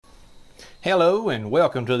Hello and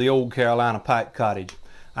welcome to the Old Carolina Pipe Cottage.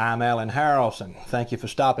 I'm Alan Harrelson. Thank you for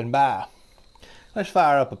stopping by. Let's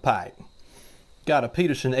fire up a pipe. Got a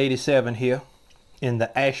Peterson 87 here in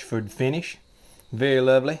the Ashford finish. Very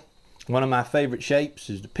lovely. One of my favorite shapes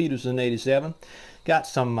is the Peterson 87. Got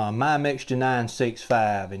some Mymextra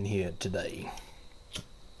 965 in here today.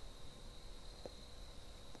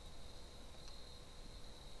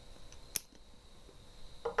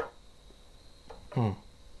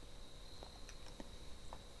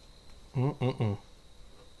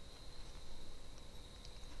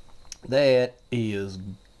 That is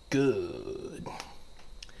good.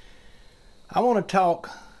 I want to talk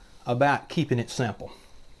about keeping it simple.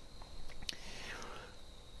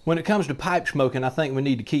 When it comes to pipe smoking, I think we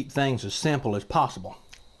need to keep things as simple as possible.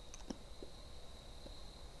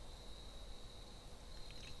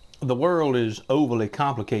 The world is overly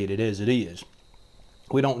complicated as it is.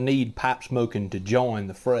 We don't need pipe smoking to join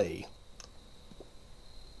the fray.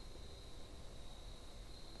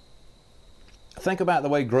 Think about the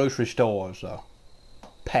way grocery stores are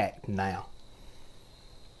packed now.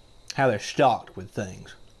 How they're stocked with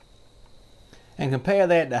things. And compare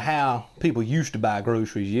that to how people used to buy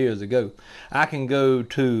groceries years ago. I can go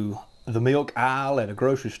to the milk aisle at a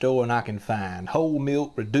grocery store and I can find whole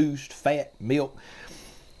milk, reduced fat milk,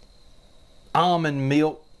 almond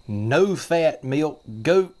milk, no fat milk,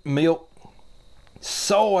 goat milk,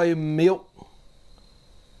 soy milk,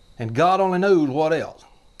 and God only knows what else.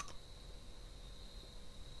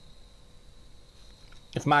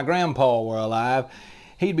 If my grandpa were alive,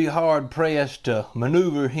 he'd be hard-pressed to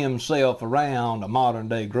maneuver himself around a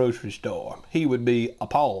modern-day grocery store. He would be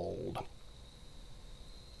appalled.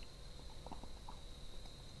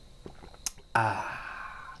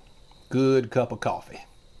 Good cup of coffee.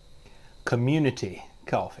 Community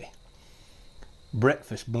coffee.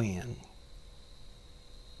 Breakfast blend.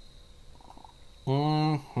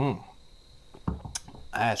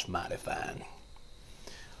 That's mighty fine.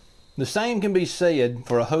 The same can be said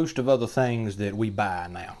for a host of other things that we buy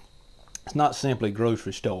now. It's not simply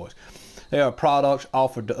grocery stores. There are products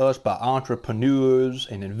offered to us by entrepreneurs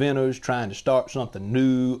and inventors trying to start something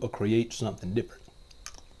new or create something different.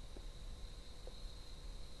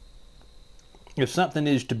 If something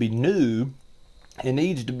is to be new, it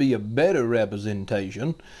needs to be a better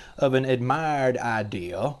representation of an admired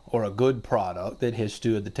idea or a good product that has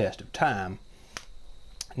stood the test of time.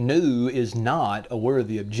 New is not a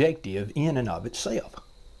worthy objective in and of itself.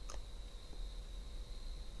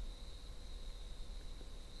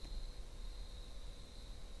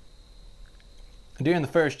 During the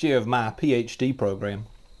first year of my PhD program,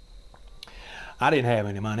 I didn't have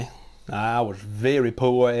any money. I was very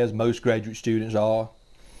poor, as most graduate students are.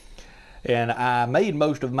 And I made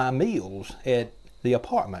most of my meals at the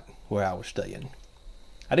apartment where I was staying.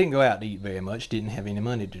 I didn't go out to eat very much, didn't have any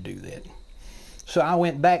money to do that. So I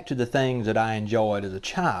went back to the things that I enjoyed as a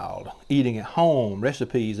child, eating at home,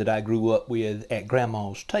 recipes that I grew up with at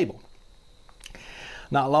Grandma's table.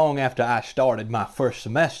 Not long after I started my first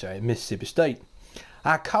semester at Mississippi State,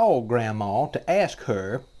 I called Grandma to ask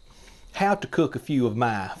her how to cook a few of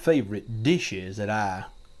my favorite dishes that I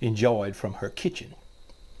enjoyed from her kitchen.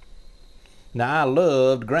 Now, I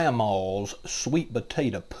loved Grandma's sweet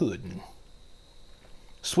potato pudding.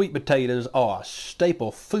 Sweet potatoes are a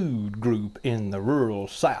staple food group in the rural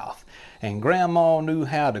South, and Grandma knew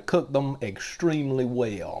how to cook them extremely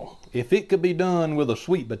well. If it could be done with a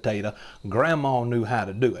sweet potato, Grandma knew how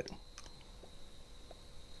to do it.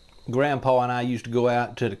 Grandpa and I used to go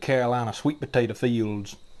out to the Carolina sweet potato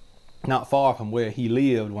fields not far from where he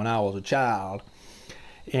lived when I was a child,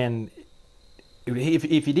 and if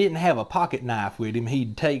he didn't have a pocket knife with him,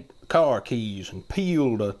 he'd take car keys and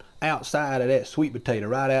peel the outside of that sweet potato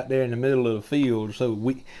right out there in the middle of the field so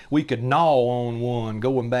we could gnaw on one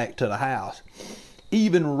going back to the house.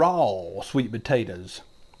 Even raw sweet potatoes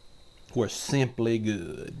were simply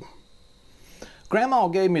good. Grandma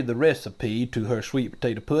gave me the recipe to her sweet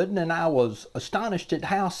potato pudding, and I was astonished at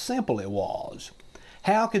how simple it was.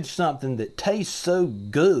 How could something that tastes so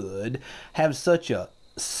good have such a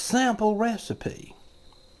simple recipe?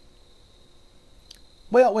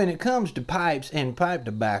 Well, when it comes to pipes and pipe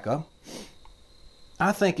tobacco,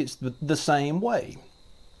 I think it's the same way.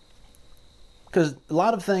 Because a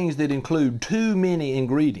lot of things that include too many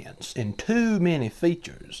ingredients and too many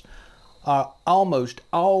features are almost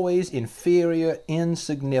always inferior,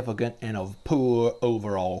 insignificant, and of poor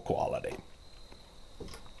overall quality.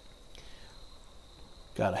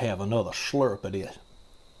 Gotta have another slurp of this.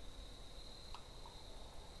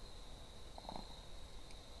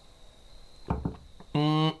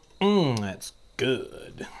 That's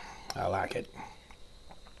good. I like it.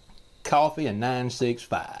 Coffee and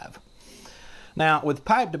 965. Now, with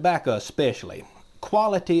pipe tobacco especially,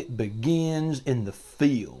 quality begins in the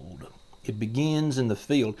field. It begins in the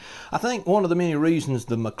field. I think one of the many reasons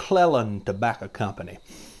the McClelland Tobacco Company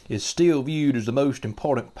is still viewed as the most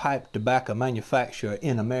important pipe tobacco manufacturer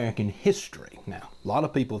in American history. Now, a lot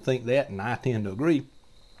of people think that, and I tend to agree.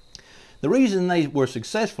 The reason they were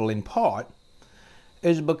successful in part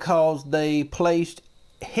is because they placed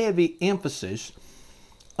heavy emphasis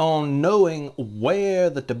on knowing where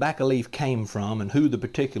the tobacco leaf came from and who the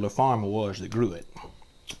particular farmer was that grew it.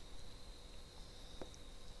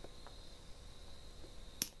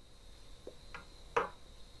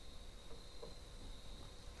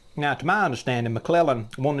 Now, to my understanding,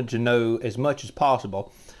 McClelland wanted to know as much as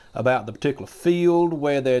possible about the particular field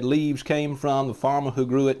where their leaves came from, the farmer who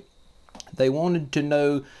grew it. They wanted to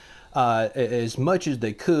know as much as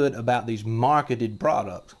they could about these marketed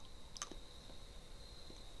products.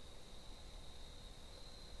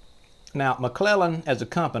 Now, McClelland as a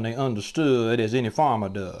company understood, as any farmer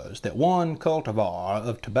does, that one cultivar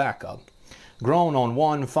of tobacco grown on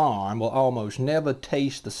one farm will almost never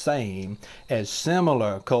taste the same as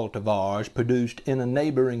similar cultivars produced in a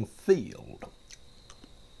neighboring field.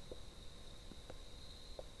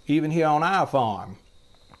 Even here on our farm,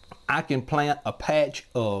 I can plant a patch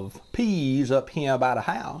of peas up here by the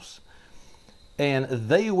house, and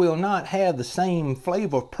they will not have the same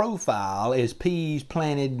flavor profile as peas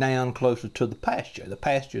planted down closer to the pasture. The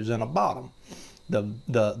pasture's in the bottom.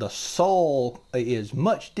 The soil is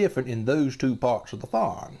much different in those two parts of the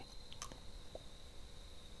farm.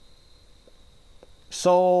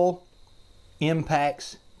 Soil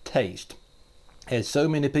impacts taste, as so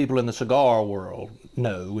many people in the cigar world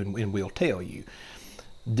know and will tell you.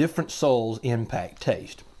 Different soils impact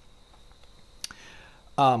taste.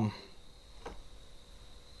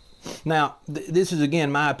 Now, this is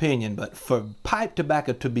again my opinion, but for pipe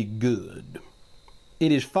tobacco to be good,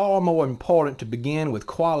 it is far more important to begin with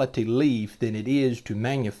quality leaf than it is to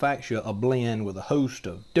manufacture a blend with a host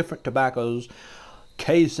of different tobaccos,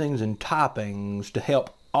 casings, and toppings to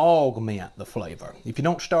help augment the flavor. If you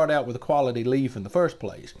don't start out with a quality leaf in the first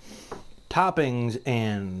place, toppings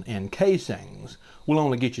and casings will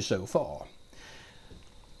only get you so far.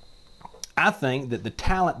 I think that the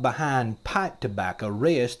talent behind pipe tobacco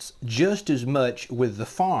rests just as much with the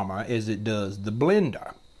farmer as it does the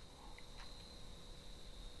blender.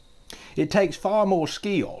 It takes far more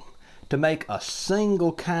skill to make a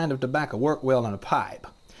single kind of tobacco work well in a pipe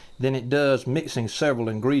than it does mixing several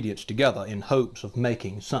ingredients together in hopes of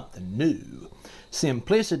making something new.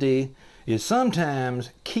 Simplicity is sometimes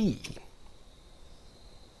key.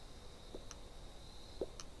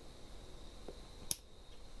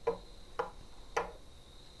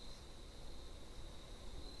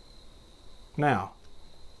 Now,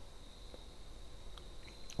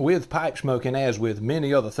 with pipe smoking, as with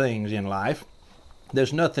many other things in life,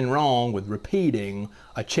 there's nothing wrong with repeating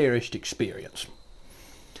a cherished experience.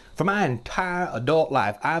 For my entire adult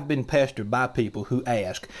life, I've been pestered by people who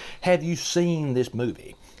ask, have you seen this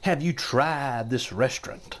movie? Have you tried this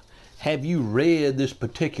restaurant? Have you read this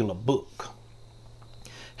particular book?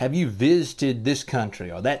 Have you visited this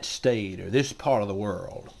country or that state or this part of the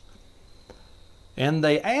world? And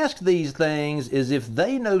they ask these things as if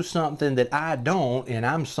they know something that I don't and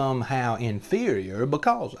I'm somehow inferior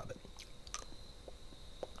because of it.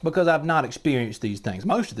 Because I've not experienced these things.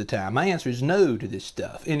 Most of the time, my answer is no to this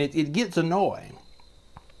stuff, and it gets annoying.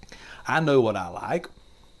 I know what I like,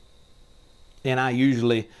 and I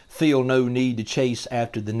usually feel no need to chase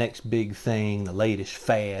after the next big thing, the latest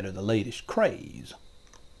fad, or the latest craze.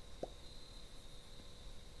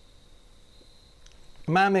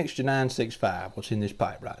 My Mixture 965, what's in this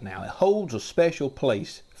pipe right now, it holds a special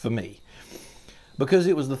place for me because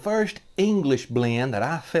it was the first English blend that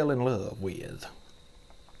I fell in love with.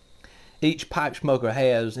 Each pipe smoker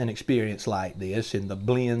has an experience like this, and the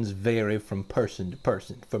blends vary from person to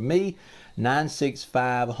person. For me,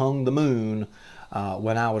 965 hung the moon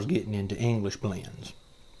when I was getting into English blends.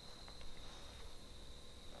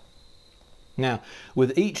 Now,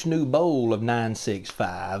 with each new bowl of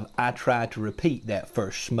 965, I try to repeat that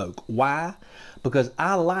first smoke. Why? Because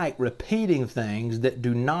I like repeating things that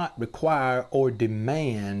do not require or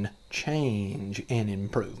demand change and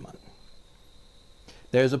improvement.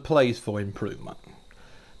 There's a place for improvement.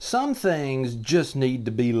 Some things just need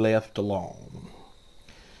to be left alone.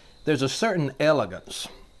 There's a certain elegance.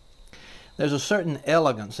 There's a certain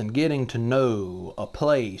elegance in getting to know a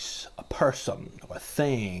place, a person, or a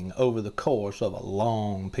thing over the course of a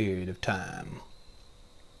long period of time.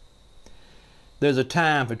 There's a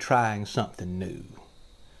time for trying something new.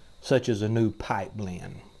 such as a new pipe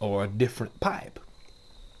blend or a different pipe.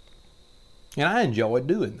 And I enjoy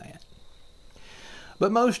doing that.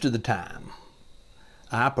 But most of the time,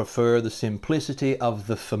 I prefer the simplicity of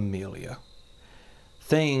the familiar.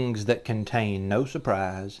 Things that contain no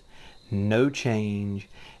surprise, no change,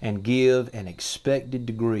 and give an expected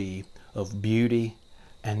degree of beauty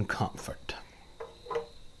and comfort.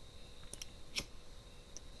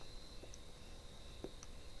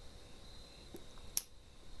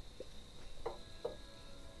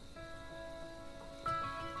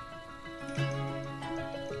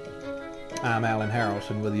 I'm Alan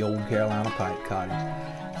Harrelson with the Old Carolina Pipe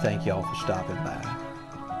Cottage. Thank y'all for stopping by.